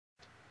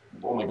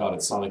Oh my god,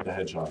 it's Sonic the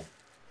Hedgehog.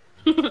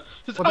 Well,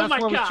 that's why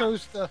we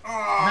chose the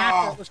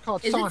map that was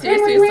called Is Sonic. it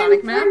seriously a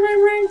Sonic map?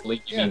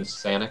 Leak means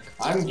Sonic.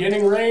 I'm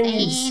getting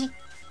rings.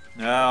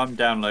 No, I'm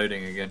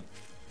downloading again.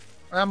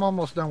 I'm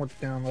almost done with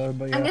the download,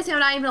 but yeah. I'm guessing I'm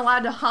not even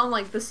allowed to hum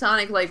like the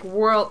Sonic like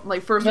world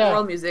like first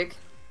world music.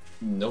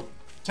 Nope.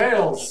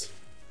 Tails.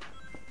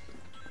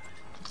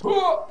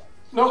 Oh,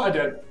 no, I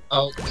did.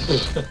 Oh.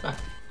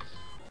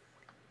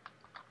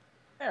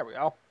 There we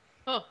go.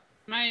 Oh,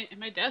 am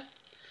I death?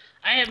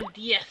 I am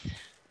death.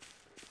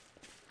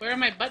 Where are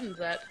my buttons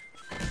at?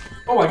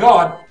 Oh my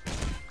god.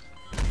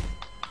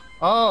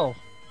 Oh.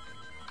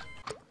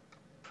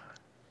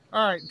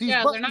 Alright, these Yeah,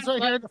 they're buttons not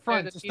right here at the buttons,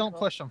 front, they're the just don't people.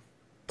 push them.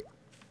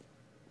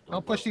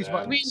 Don't push these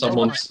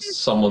buttons.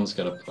 Someone's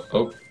gonna put.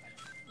 Oh. It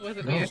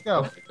wasn't No. me. Let's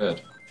go.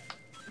 Good.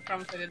 I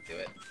promise I didn't do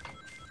it.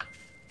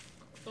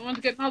 Someone's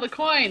getting all the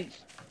coins.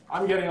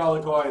 I'm getting all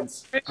the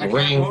coins.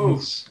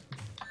 Rings.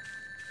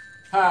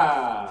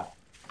 Ha.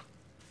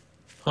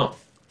 Huh.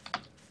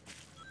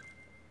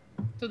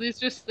 So these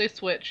just they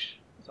switch.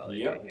 That's all they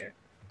do here.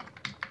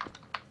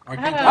 Oh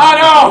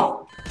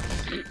no!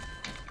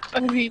 I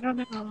mean,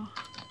 no.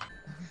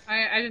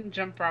 I didn't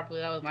jump properly.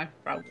 That was my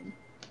problem.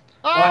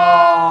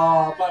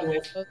 Oh, bye,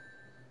 Wolf.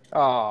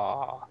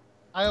 Aww.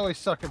 I always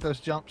suck at those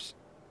jumps.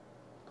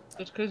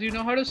 That's because you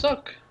know how to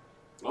suck.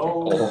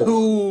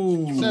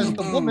 Oh. Says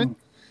the woman.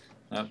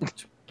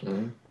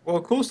 Well,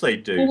 of course they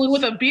do. Woman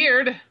with a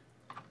beard.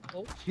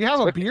 Oh. You have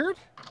a beard?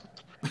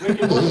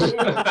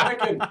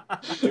 Wiccan,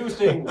 do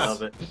things.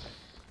 Love it.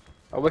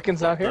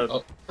 Wiccan's out here?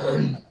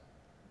 Wiccan?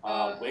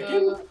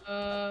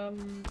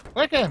 Wiccan!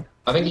 I think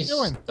what are you he's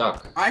doing?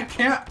 stuck. I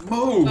can't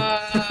move.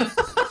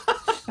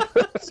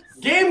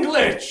 Game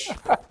glitch!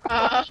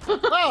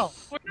 Oh!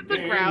 Where did the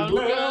ground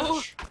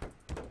go?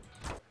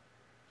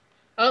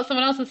 Oh,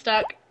 someone else is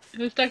stuck.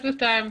 Who's stuck this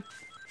time?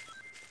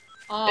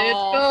 Oh. It's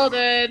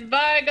Golden.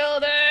 Bye,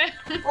 Golden.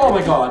 Oh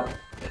my god.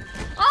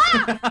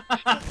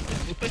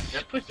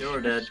 Push.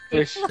 You're dead.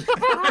 Push.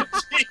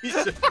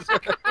 Jesus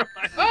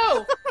Christ.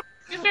 Oh!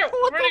 You start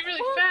running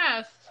really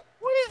fast.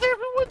 What is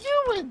everyone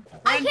doing?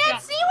 I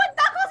can't see what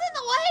Knuckles in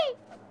the way!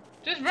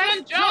 Just run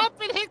and Jump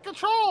jump. and hit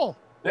control!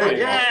 There you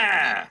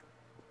Yeah!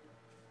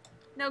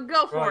 No,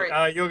 go for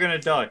Right, it. you're gonna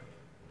die.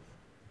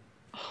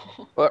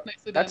 Look,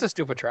 Nicely that's done. a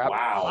stupid go. trap.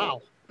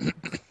 Wow.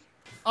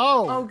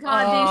 Oh! Oh,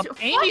 God, dude,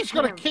 Amy's fuck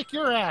gonna him. kick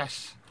your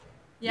ass.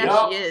 Yeah,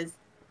 Yup. she is.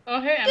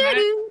 Oh, hey, I'm right.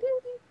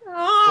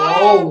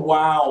 Oh,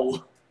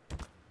 wow.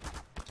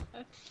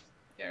 That's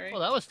scary.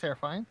 Well, that was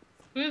terrifying.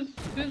 Who's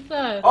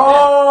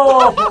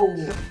Oh!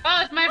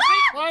 Oh, it's my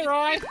Bye,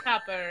 Ryan. face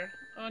topper.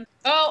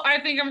 Oh, I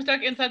think I'm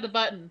stuck inside the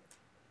button.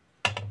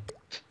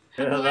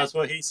 Yeah, that's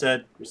what he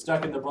said. You're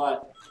stuck in the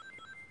butt.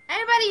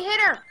 Everybody hit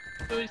her!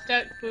 Boot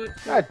stuck. Boot.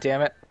 God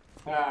damn it.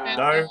 Ah.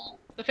 No.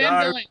 The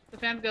fan's No. going. The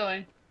fan's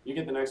going. You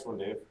get the next one,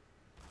 Dave.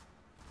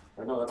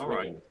 Or no, that's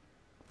Alright. Wiccan.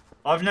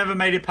 I've never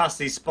made it past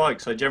these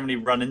spikes. I generally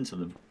run into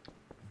them.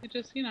 You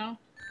just,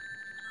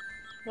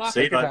 walk.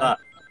 See, like that.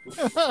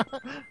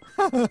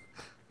 Look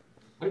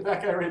at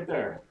that guy right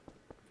there.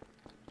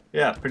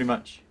 Yeah, pretty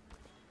much.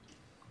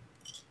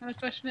 And the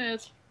question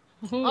is,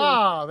 ooh,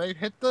 Ah, they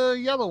hit the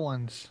yellow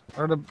ones.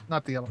 Or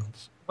not the yellow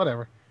ones.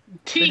 Whatever.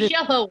 the did-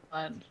 yellow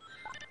one.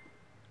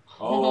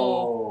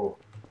 Oh.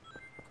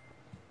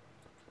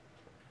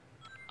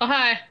 Oh,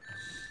 hi.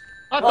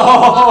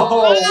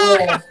 Oh!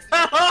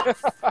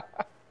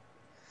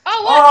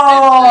 Oh, what?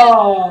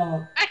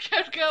 Oh! I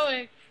kept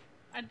going.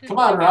 I didn't Come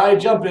on, Rye,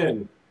 jump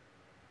in.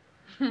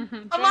 Am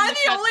I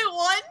the only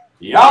one?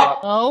 Yup!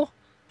 Oh?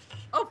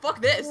 Oh,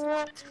 fuck this.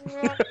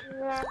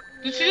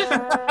 Did she just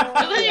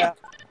really?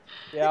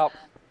 Yep.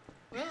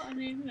 Well, I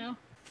mean,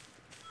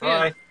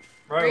 Right.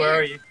 Right, where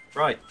are you?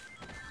 Right.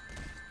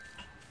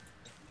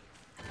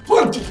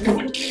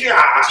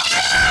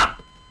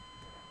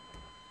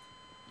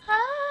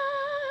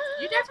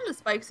 You're dead from the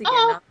spikes again,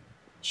 Oh. huh?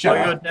 Shut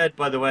You're up. dead,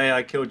 by the way.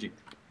 I killed you.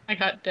 I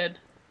got dead.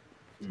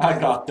 I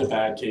got the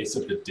bad case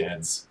of the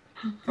deads.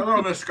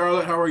 Hello, Miss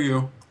Scarlet. How are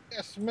you?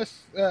 Yes,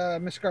 Miss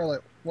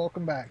Scarlet,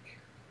 welcome back.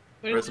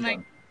 Where's my...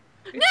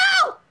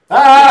 No!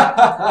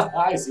 Ah!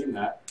 I seen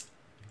that.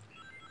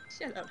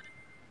 Shut up.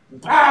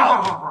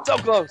 Ah! So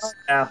close.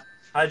 Now,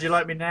 how'd you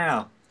like me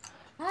now?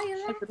 How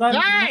you like?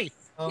 Die!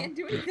 Can't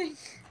do anything.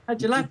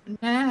 How'd you like me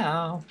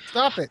now?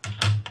 Stop it.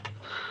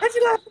 How'd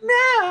you like me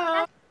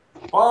now?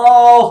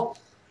 Oh!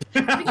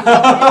 We can do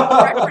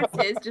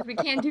references, just we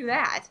can't do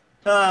that.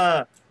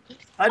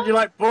 How'd you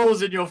like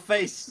balls in your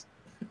face?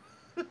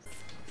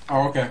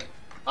 Oh, okay.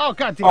 Oh,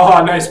 god damn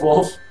Oh, nice,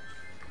 Wolf.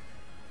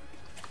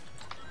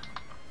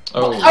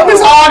 Oh, I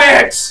was on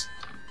it!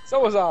 So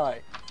was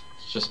I.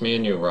 it's just me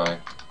and you, Rye.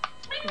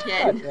 God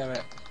Again. damn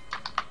it.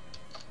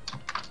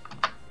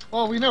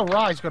 Well, we know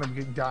Rye's gonna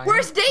be dying.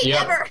 Worst date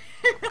Yeah. ever!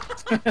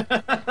 It's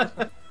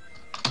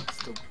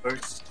the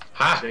worst.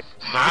 Ha!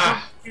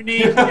 Ha! You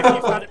need, if you've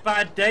had a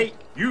bad date,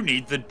 you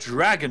need the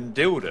dragon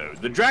dildo.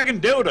 The dragon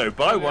dildo,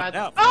 buy one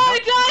now. Oh, I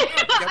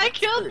died! I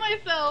killed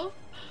myself!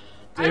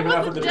 Save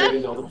enough of the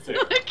dragon dildo thing.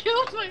 I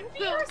killed myself.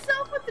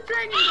 Yourself with the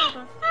dragon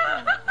dildo.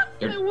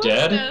 You're I was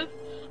dead? death.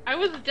 I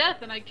was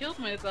death and I killed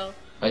myself.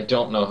 I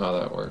don't know how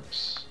that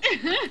works.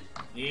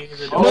 Neither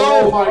do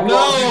Oh my No!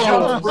 god, you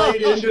jumped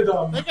right into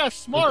them. They got You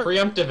smart.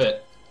 preempted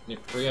it. You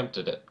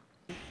preempted it.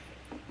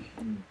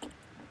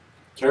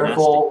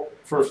 Careful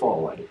for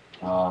falling.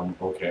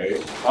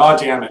 Okay. Oh,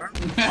 damn it.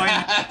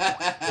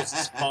 This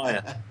is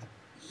fire.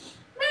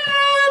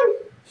 Man!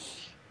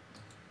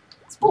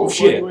 It's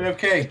bullshit.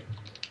 Okay.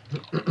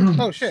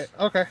 Oh shit.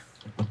 Okay.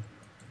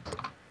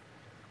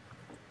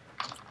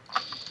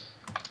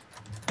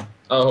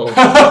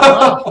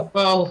 Oh.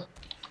 Well.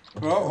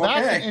 Well,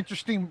 That's an okay.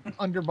 interesting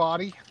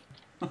underbody.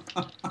 I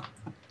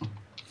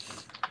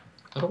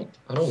don't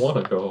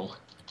want to go.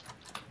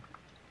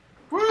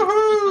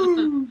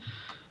 Woohoo!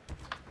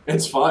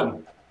 It's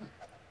fun.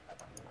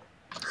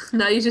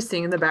 Now you just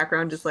sing in the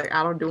background, just like,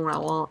 I don't do what I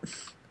want.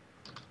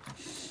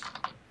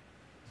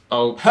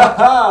 Oh. Ha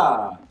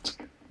ha!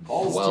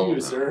 Balls Well. to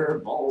you,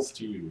 sir. Balls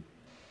to you.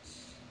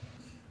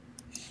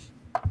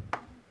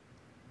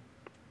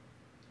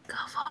 Go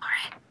for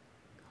it.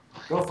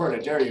 Go for it,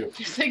 I dare you.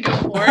 You say go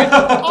for it.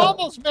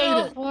 Almost made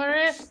Go it. for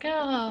it.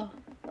 Go.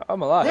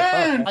 I'm alive.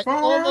 Huh? Run, I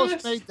almost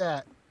Forrest! made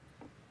that.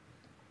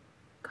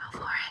 Go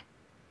for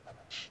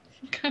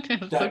it. God,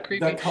 that's so That,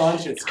 creepy. that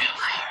conscience.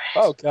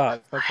 Oh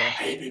god. Okay.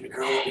 Hey, baby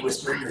girl, let me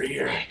whisper in your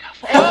ear.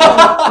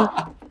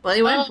 Well,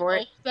 you went for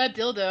it. That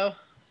dildo.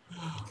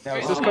 Now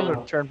is this going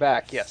to turn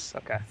back? Yes.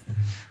 Okay.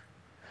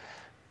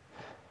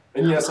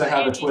 And yes, I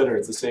have a Twitter.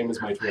 It's the same as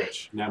my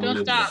Twitch. Don't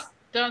NamuNinja. stop.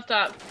 Don't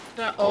stop.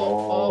 Don't.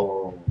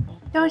 Oh.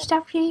 Don't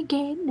stop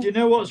again. Do you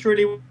know what's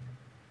really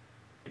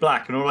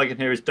black? And all I can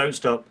hear is "Don't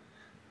stop,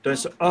 don't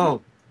stop."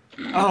 Oh,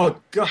 oh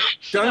God!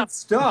 Don't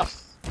stop.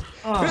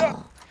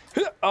 Oh.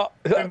 Oh,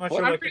 Very much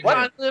what? all I I'm can What?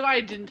 hear. positive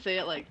I didn't say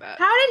it like that.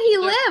 How did he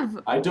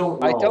live? I don't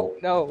know. I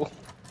don't know.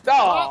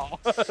 Oh.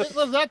 It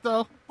was that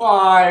though.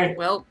 Bye.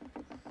 Well,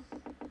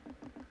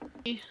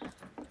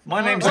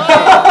 My name's.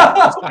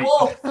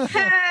 Whoa.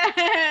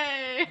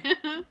 Hey!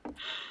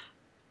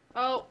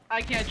 Oh,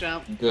 I can't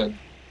jump. Good.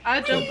 I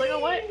jumped like a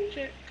what?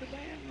 Shit, because I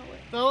am away.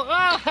 So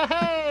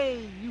hey,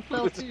 you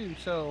fell too.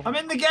 So I'm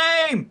in the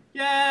game!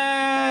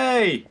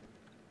 Yay!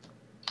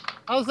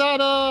 how's that?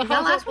 is that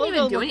How's last one logo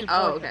even doing? looking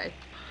Oh, for you? okay.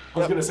 I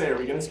was gonna say, are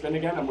we gonna spin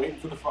again? I'm waiting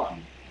for the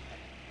fun.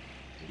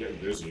 I'm getting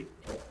busy.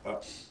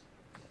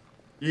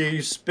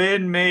 You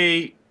spin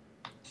me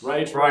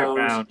Right right round.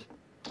 round.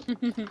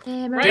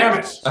 Damn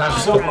it!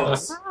 So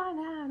close.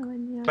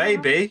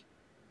 Baby.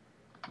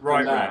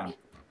 Right back. round.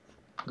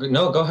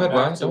 No, go ahead, Back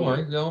Ryan. to Don't me.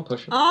 worry. Don't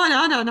push it. Oh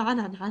no no no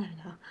no no no no.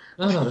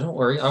 No, don't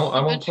worry. I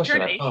won't It's push it. I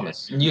journey.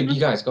 promise. You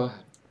guys, go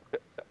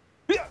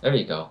ahead. There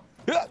you go.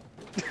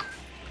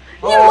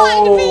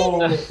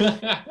 Oh!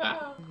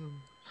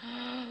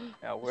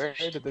 Now where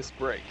did this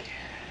break?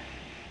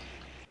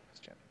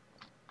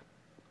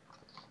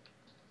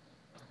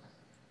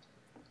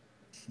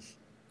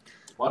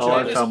 Watch Oh, out,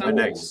 I there's found my holes.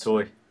 next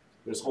toy.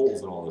 There's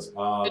holes in all this. It's a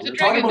We're talking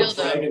dragon about dildo.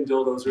 dragon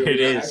dildos. Really. It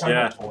is, Talking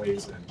yeah. about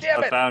toys and...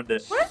 Damn I it! found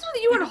it. What is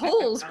with you and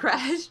holes,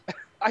 Crash?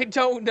 I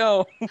don't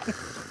know.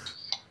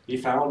 He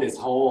found his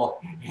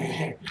hole.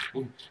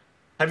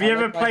 Have you I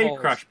ever like my played holes.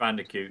 Crash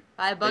Bandicoot?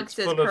 Bug It's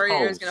says full of Courier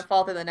is holes. gonna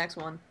fall through the next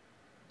one.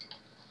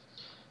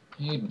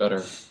 You'd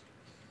better.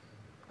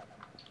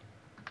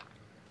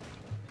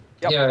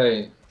 Yep.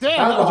 Yay. Damn,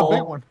 Found that the was a big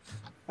hole. one.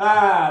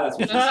 Ah, that's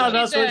what she Ah, said.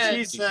 that's what said.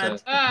 she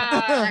said.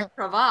 Ah,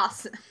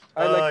 Crevasse.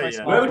 I like my yeah.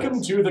 small Welcome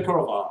ones. to the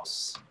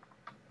crevasse.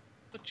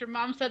 what your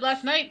mom said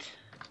last night.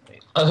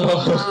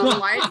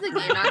 Why is the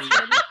game not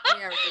starting?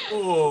 Yeah,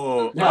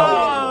 Oh, No.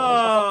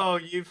 oh,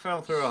 you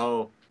fell through a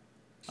hole.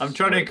 I'm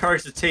trying to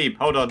encourage the team.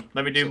 Hold on,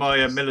 let me do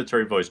my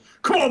military voice.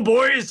 Come on,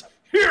 boys!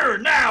 Here,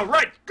 now,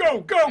 right! Go,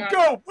 go,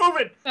 go! Move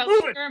it! That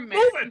Move was it! your Move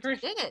American it!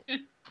 person. did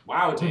it.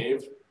 Wow,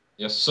 Dave.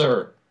 Yes,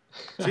 sir.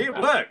 See,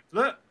 look,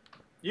 look.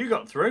 You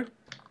got through.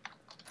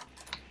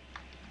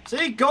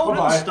 See, Golden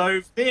Bye-bye.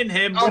 Stove, me and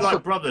him, we're Oh,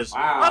 like brothers.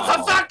 Wow.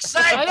 Oh, for fuck's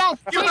sake! I don't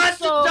You think had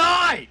so. to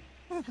die!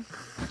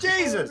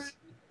 Jesus!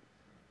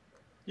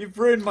 You've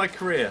ruined my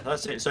career.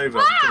 That's it, it's over.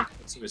 I'm gonna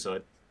commit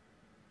suicide.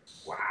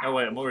 Wow. Oh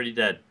wait, I'm already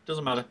dead.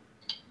 Doesn't matter.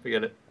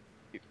 Forget it.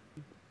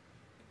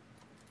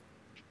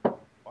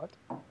 What?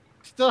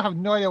 Still have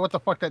no idea what the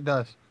fuck that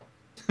does.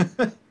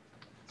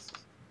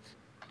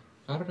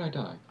 How did I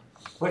die?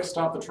 Click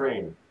stop the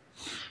train.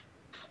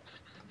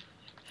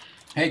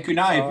 Hey,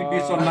 Kunai, if you'd be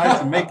so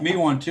nice and make me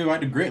one too,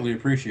 I'd greatly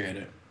appreciate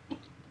it.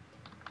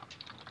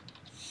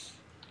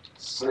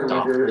 Sir,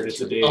 my word,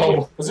 it's a Dave.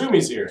 Oh.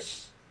 Azumi's here.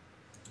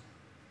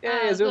 Yay,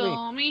 Azumi.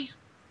 Azumi.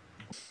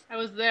 I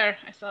was there.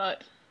 I saw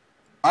it.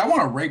 I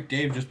want to rape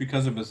Dave just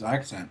because of his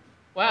accent.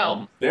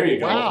 Wow. There you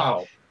go.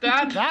 Wow.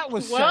 That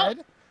was well,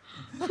 said.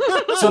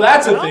 So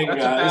that's a thing, That's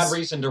a bad guys.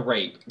 reason to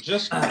rape.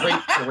 Just rape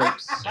for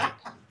rape's sake.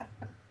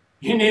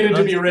 He needed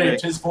to be That's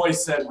raped. big. His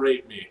voice said,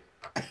 "Rape me."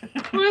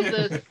 Who is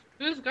this?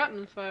 Who's gotten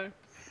this far?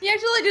 He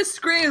actually just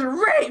screams,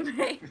 "Rape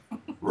me!"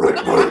 Rape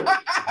me.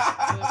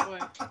 Oh, boy.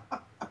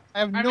 I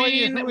have I no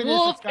idea mean, who it is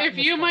Wolf, that's gotten if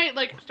this you far. might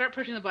like start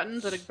pushing the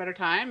buttons at a better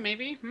time,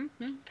 maybe.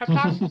 Pep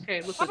talk.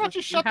 Okay, listen. How about you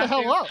listen, shut the have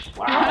hell to. up?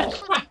 Wow.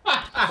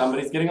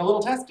 Somebody's getting a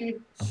little testy.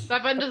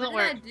 That button doesn't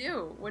What work. did I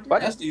do? What did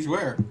What? I do? Testies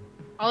where?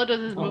 All it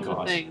does is Oh, move the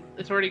gosh. thing.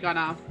 It's already gone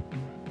off.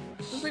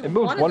 It was like It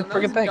moves one, one of them.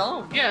 friggin' That thing. was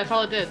dumb. Yeah, that's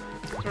all it did.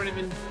 It's already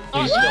been.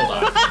 You still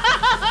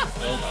die.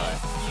 Still die.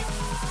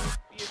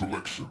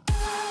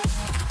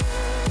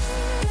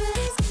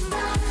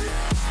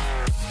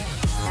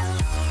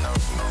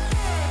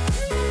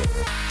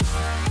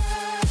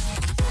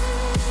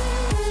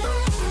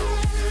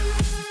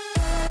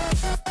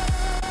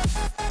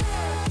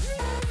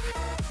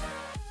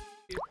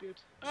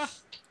 Ah,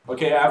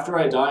 Okay, after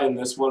I die in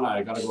this one,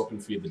 I gotta go up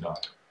and feed the dog.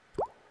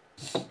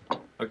 Okay.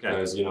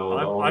 Because, you know, the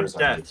I'm owners are-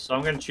 death, so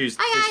I'm going to choose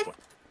this one.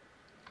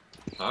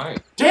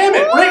 Alright. Damn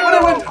it! Right when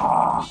I went.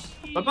 Ah,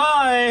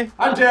 Bye-bye.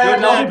 I'm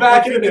dead. I'll be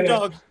back in a Feed the minute.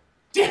 dog.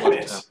 Damn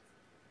it!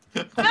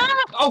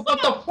 Oh,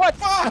 what the What?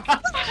 bullshit?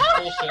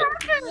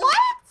 What?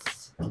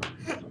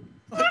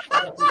 How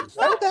did that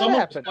Someone was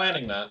happen?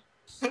 planning that.